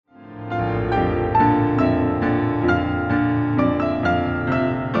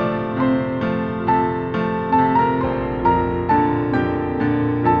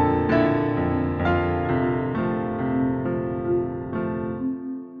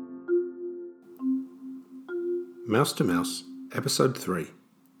Mouse to Mouse, Episode 3,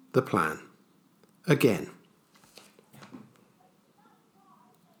 The Plan. Again.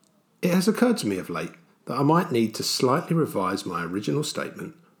 It has occurred to me of late that I might need to slightly revise my original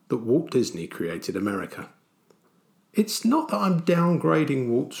statement that Walt Disney created America. It's not that I'm downgrading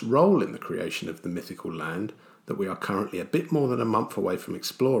Walt's role in the creation of the mythical land that we are currently a bit more than a month away from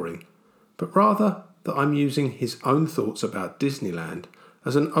exploring, but rather that I'm using his own thoughts about Disneyland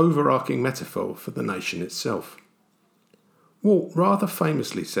as an overarching metaphor for the nation itself. Walt rather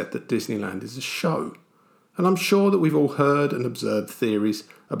famously said that Disneyland is a show, and I'm sure that we've all heard and observed theories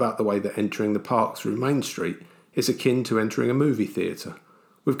about the way that entering the park through Main Street is akin to entering a movie theatre,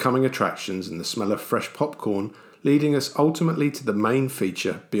 with coming attractions and the smell of fresh popcorn leading us ultimately to the main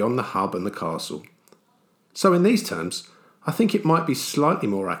feature beyond the hub and the castle. So in these terms, I think it might be slightly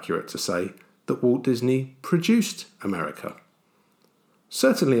more accurate to say that Walt Disney produced America.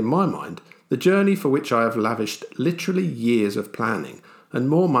 Certainly in my mind, the journey for which I have lavished literally years of planning and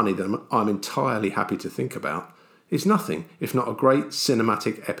more money than I'm entirely happy to think about is nothing if not a great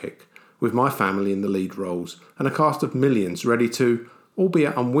cinematic epic with my family in the lead roles and a cast of millions ready to,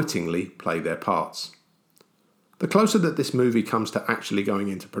 albeit unwittingly, play their parts. The closer that this movie comes to actually going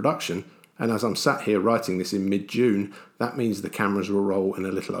into production, and as I'm sat here writing this in mid-June, that means the cameras will roll in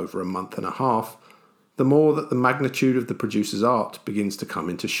a little over a month and a half, the more that the magnitude of the producer's art begins to come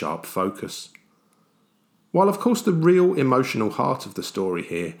into sharp focus. While of course the real emotional heart of the story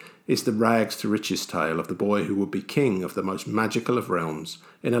here is the rags to riches tale of the boy who would be king of the most magical of realms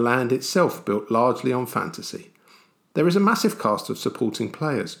in a land itself built largely on fantasy, there is a massive cast of supporting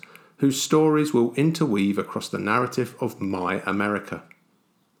players whose stories will interweave across the narrative of My America.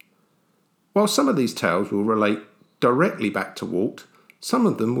 While some of these tales will relate directly back to Walt, some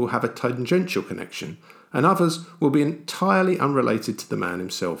of them will have a tangential connection, and others will be entirely unrelated to the man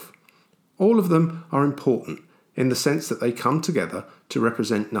himself. All of them are important in the sense that they come together to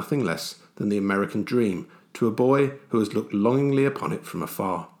represent nothing less than the American dream to a boy who has looked longingly upon it from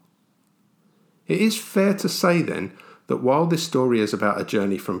afar. It is fair to say then that while this story is about a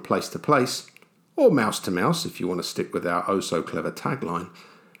journey from place to place, or mouse to mouse if you want to stick with our oh-so-clever tagline,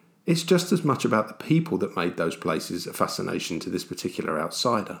 it's just as much about the people that made those places a fascination to this particular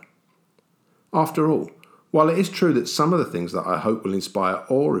outsider. After all, while it is true that some of the things that I hope will inspire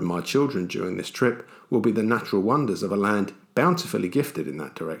awe in my children during this trip will be the natural wonders of a land bountifully gifted in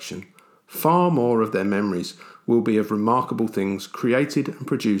that direction, far more of their memories will be of remarkable things created and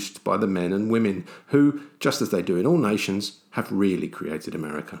produced by the men and women who, just as they do in all nations, have really created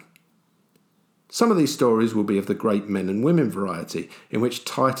America. Some of these stories will be of the great men and women variety, in which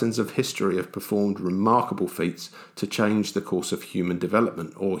titans of history have performed remarkable feats to change the course of human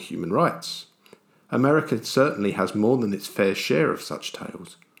development or human rights. America certainly has more than its fair share of such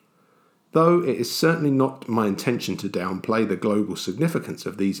tales. Though it is certainly not my intention to downplay the global significance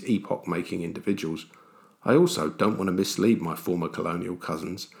of these epoch-making individuals, I also don't want to mislead my former colonial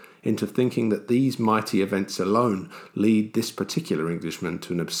cousins into thinking that these mighty events alone lead this particular Englishman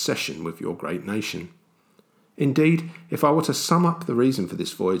to an obsession with your great nation. Indeed, if I were to sum up the reason for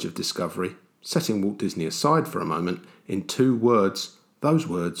this voyage of discovery, setting Walt Disney aside for a moment, in 2 words, those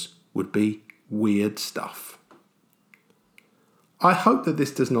words would be weird stuff. I hope that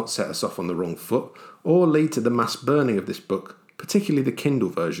this does not set us off on the wrong foot or lead to the mass burning of this book, particularly the Kindle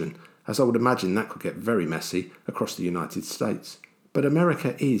version, as I would imagine that could get very messy across the United States. But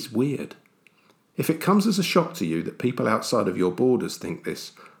America is weird. If it comes as a shock to you that people outside of your borders think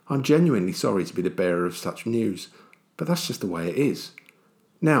this, I'm genuinely sorry to be the bearer of such news, but that's just the way it is.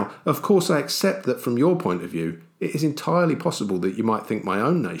 Now, of course I accept that from your point of view, it is entirely possible that you might think my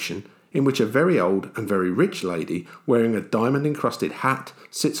own nation, in which a very old and very rich lady wearing a diamond-encrusted hat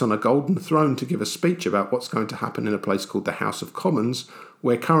sits on a golden throne to give a speech about what's going to happen in a place called the House of Commons,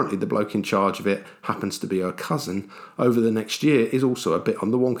 where currently the bloke in charge of it happens to be her cousin, over the next year is also a bit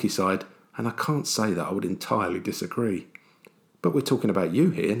on the wonky side, and I can't say that I would entirely disagree. But we're talking about you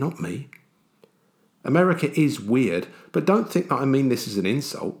here, not me. America is weird, but don't think that I mean this as an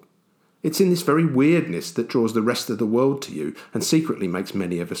insult. It's in this very weirdness that draws the rest of the world to you and secretly makes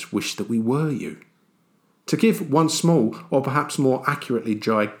many of us wish that we were you. To give one small, or perhaps more accurately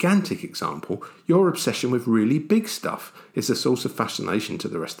gigantic example, your obsession with really big stuff is a source of fascination to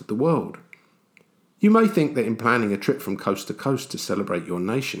the rest of the world. You may think that in planning a trip from coast to coast to celebrate your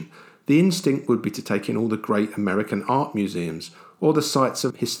nation, the instinct would be to take in all the great American art museums or the sites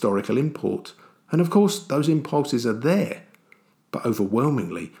of historical import, and of course those impulses are there. But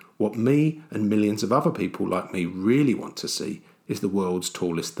overwhelmingly, what me and millions of other people like me really want to see is the world's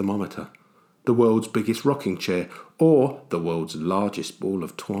tallest thermometer, the world's biggest rocking chair, or the world's largest ball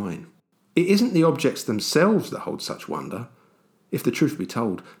of twine. It isn't the objects themselves that hold such wonder. If the truth be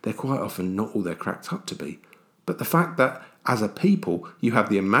told, they're quite often not all they're cracked up to be. But the fact that, as a people, you have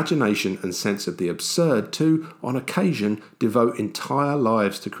the imagination and sense of the absurd to, on occasion, devote entire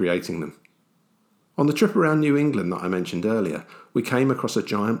lives to creating them. On the trip around New England that I mentioned earlier, we came across a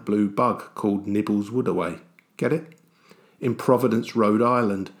giant blue bug called Nibbles Woodaway. Get it? In Providence, Rhode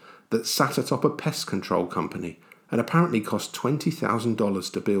Island, that sat atop a pest control company and apparently cost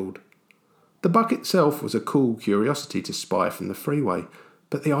 $20,000 to build. The bug itself was a cool curiosity to spy from the freeway,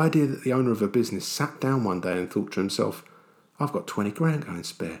 but the idea that the owner of a business sat down one day and thought to himself, I've got 20 grand going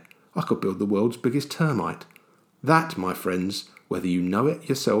spare. I could build the world's biggest termite. That, my friends, whether you know it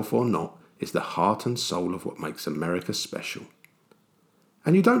yourself or not, is the heart and soul of what makes America special.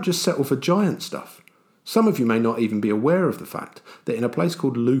 And you don't just settle for giant stuff. Some of you may not even be aware of the fact that in a place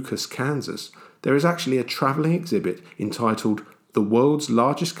called Lucas, Kansas, there is actually a travelling exhibit entitled The World's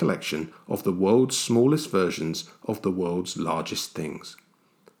Largest Collection of the World's Smallest Versions of the World's Largest Things.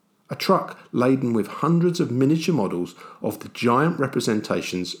 A truck laden with hundreds of miniature models of the giant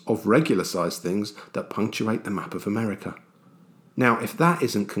representations of regular-sized things that punctuate the map of America. Now, if that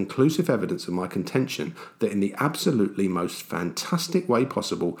isn't conclusive evidence of my contention that in the absolutely most fantastic way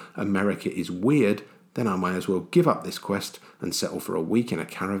possible America is weird, then I may as well give up this quest and settle for a week in a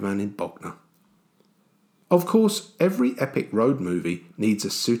caravan in Bognor. Of course, every epic road movie needs a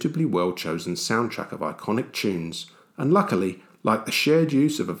suitably well-chosen soundtrack of iconic tunes, and luckily, like the shared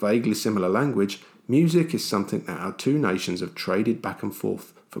use of a vaguely similar language, music is something that our two nations have traded back and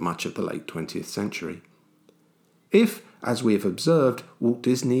forth for much of the late 20th century. If, as we have observed, Walt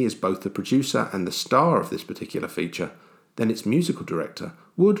Disney is both the producer and the star of this particular feature, then its musical director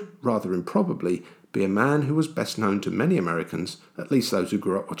would, rather improbably, be a man who was best known to many Americans, at least those who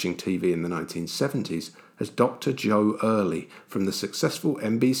grew up watching TV in the 1970s, as Dr. Joe Early from the successful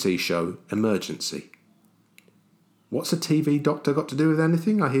NBC show Emergency. What's a TV doctor got to do with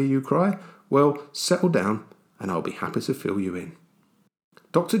anything, I hear you cry? Well, settle down and I'll be happy to fill you in.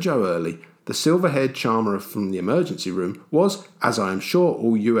 Dr. Joe Early, the silver-haired charmer from the emergency room, was, as I am sure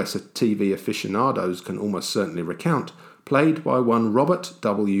all US TV aficionados can almost certainly recount, played by one Robert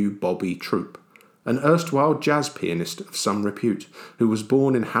W. Bobby Troup, an erstwhile jazz pianist of some repute, who was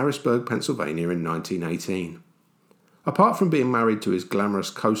born in Harrisburg, Pennsylvania in 1918. Apart from being married to his glamorous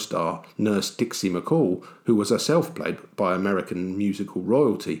co-star, Nurse Dixie McCall, who was herself played by American musical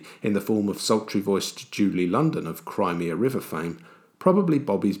royalty in the form of sultry-voiced Julie London of Cry Me a River fame, probably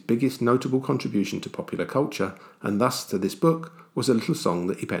Bobby's biggest notable contribution to popular culture, and thus to this book, was a little song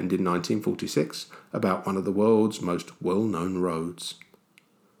that he penned in 1946 about one of the world's most well-known roads.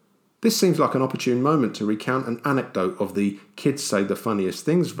 This seems like an opportune moment to recount an anecdote of the kids say the funniest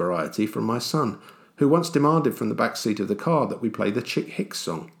things variety from my son, who once demanded from the back seat of the car that we play the Chick Hicks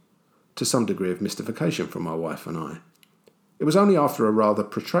song, to some degree of mystification from my wife and I. It was only after a rather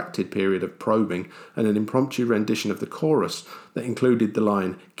protracted period of probing and an impromptu rendition of the chorus that included the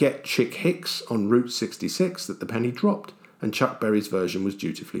line, "Get Chick Hicks on Route 66" that the penny dropped, and Chuck Berry's version was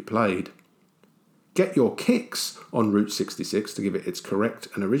dutifully played. Get Your Kicks on Route 66, to give it its correct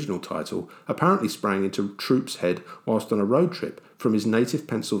and original title, apparently sprang into Troup's head whilst on a road trip from his native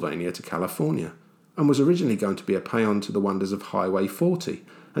Pennsylvania to California, and was originally going to be a paean to the wonders of Highway 40,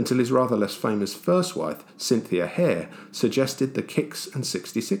 until his rather less famous first wife, Cynthia Hare, suggested the Kicks and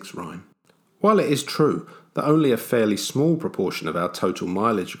 66 rhyme. While it is true that only a fairly small proportion of our total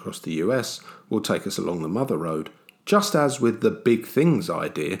mileage across the US will take us along the mother road, just as with the big things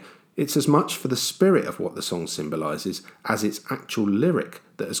idea, it's as much for the spirit of what the song symbolises as its actual lyric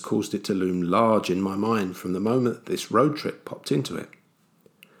that has caused it to loom large in my mind from the moment this road trip popped into it.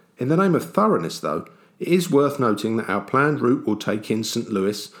 In the name of thoroughness, though, it is worth noting that our planned route will take in St.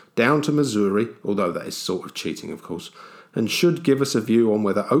 Louis, down to Missouri, although that is sort of cheating, of course, and should give us a view on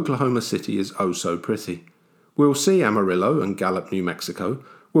whether Oklahoma City is oh so pretty. We'll see Amarillo and Gallup, New Mexico.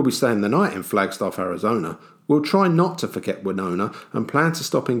 We'll be staying the night in Flagstaff, Arizona. We'll try not to forget Winona and plan to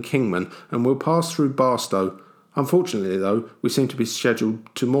stop in Kingman, and we'll pass through Barstow. Unfortunately, though, we seem to be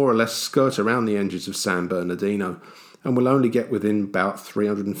scheduled to more or less skirt around the edges of San Bernardino, and will only get within about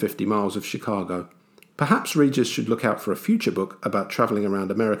 350 miles of Chicago. Perhaps readers should look out for a future book about travelling around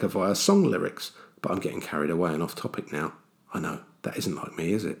America via song lyrics, but I'm getting carried away and off topic now. I know, that isn't like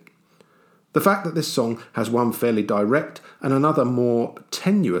me, is it? The fact that this song has one fairly direct and another more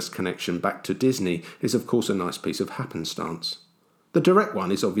tenuous connection back to Disney is of course a nice piece of happenstance. The direct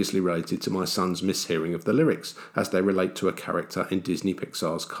one is obviously related to my son's mishearing of the lyrics as they relate to a character in Disney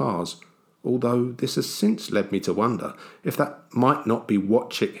Pixar's Cars, although this has since led me to wonder if that might not be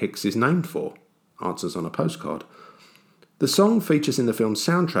what Chick Hicks is named for. Answers on a postcard. The song features in the film's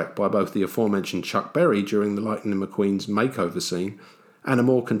soundtrack by both the aforementioned Chuck Berry during the Lightning McQueen's makeover scene and a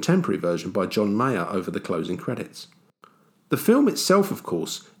more contemporary version by John Mayer over the closing credits. The film itself, of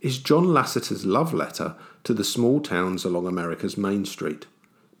course, is John Lasseter's love letter to the small towns along America's Main Street,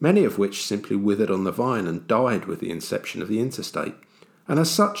 many of which simply withered on the vine and died with the inception of the interstate. And as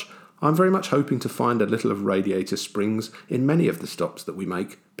such, I'm very much hoping to find a little of Radiator Springs in many of the stops that we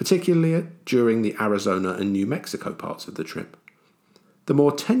make, particularly during the Arizona and New Mexico parts of the trip. The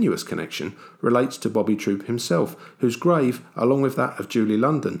more tenuous connection relates to Bobby Troup himself, whose grave, along with that of Julie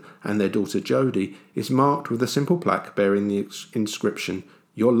London and their daughter Jodie, is marked with a simple plaque bearing the inscription,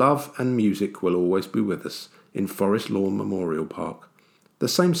 "Your love and music will always be with us," in Forest Lawn Memorial Park. The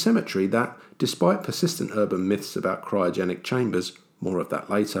same cemetery that, despite persistent urban myths about cryogenic chambers, more of that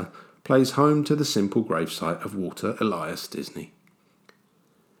later, plays home to the simple gravesite of Walter Elias Disney.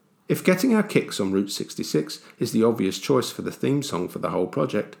 If Getting Our Kicks on Route 66 is the obvious choice for the theme song for the whole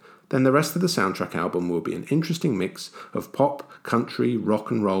project, then the rest of the soundtrack album will be an interesting mix of pop, country,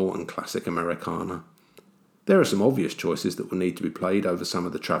 rock and roll and classic Americana. There are some obvious choices that will need to be played over some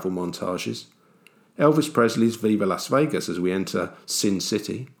of the travel montages. Elvis Presley's Viva Las Vegas as we enter Sin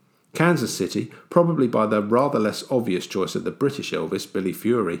City, Kansas City, probably by the rather less obvious choice of the British Elvis, Billy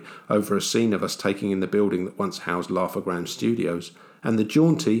Fury, over a scene of us taking in the building that once housed Laugh-O-Gram Studios, and the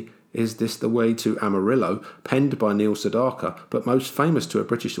jaunty Is This the Way to Amarillo, penned by Neil Sedaka, but most famous to a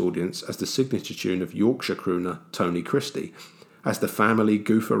British audience as the signature tune of Yorkshire crooner Tony Christie, as the family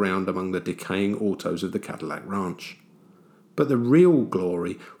goof around among the decaying autos of the Cadillac Ranch. But the real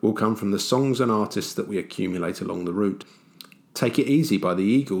glory will come from the songs and artists that we accumulate along the route. Take It Easy by the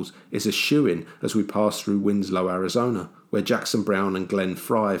Eagles is a shoo-in as we pass through Winslow, Arizona, where Jackson Browne and Glenn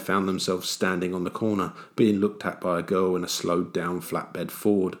Frey found themselves standing on the corner, being looked at by a girl in a slowed-down flatbed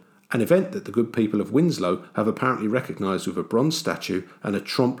Ford. An event that the good people of Winslow have apparently recognised with a bronze statue and a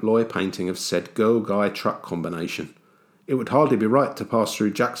trompe-l'oeil painting of said girl-guy truck combination. It would hardly be right to pass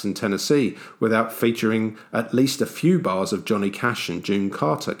through Jackson, Tennessee, without featuring at least a few bars of Johnny Cash and June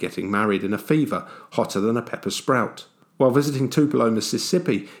Carter getting married in a fever hotter than a pepper sprout. While visiting Tupelo,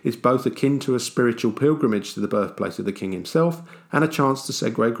 Mississippi is both akin to a spiritual pilgrimage to the birthplace of the king himself and a chance to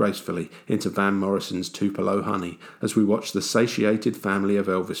segue gracefully into Van Morrison's Tupelo Honey as we watch the satiated family of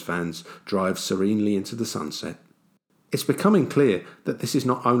Elvis fans drive serenely into the sunset. It's becoming clear that this is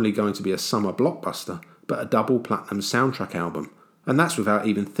not only going to be a summer blockbuster, but a double platinum soundtrack album, and that's without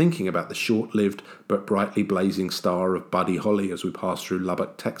even thinking about the short-lived but brightly blazing star of Buddy Holly as we pass through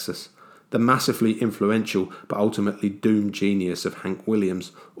Lubbock, Texas, the massively influential but ultimately doomed genius of Hank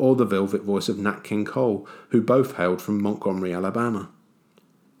Williams, or the velvet voice of Nat King Cole, who both hailed from Montgomery, Alabama.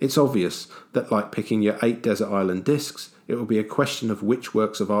 It's obvious that, like picking your 8 desert island discs, it will be a question of which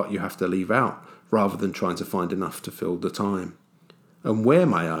works of art you have to leave out, rather than trying to find enough to fill the time. And where,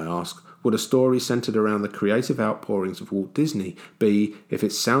 may I ask, would a story centred around the creative outpourings of Walt Disney be if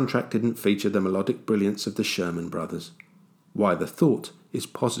its soundtrack didn't feature the melodic brilliance of the Sherman Brothers? Why, the thought is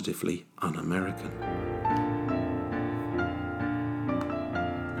positively un-American.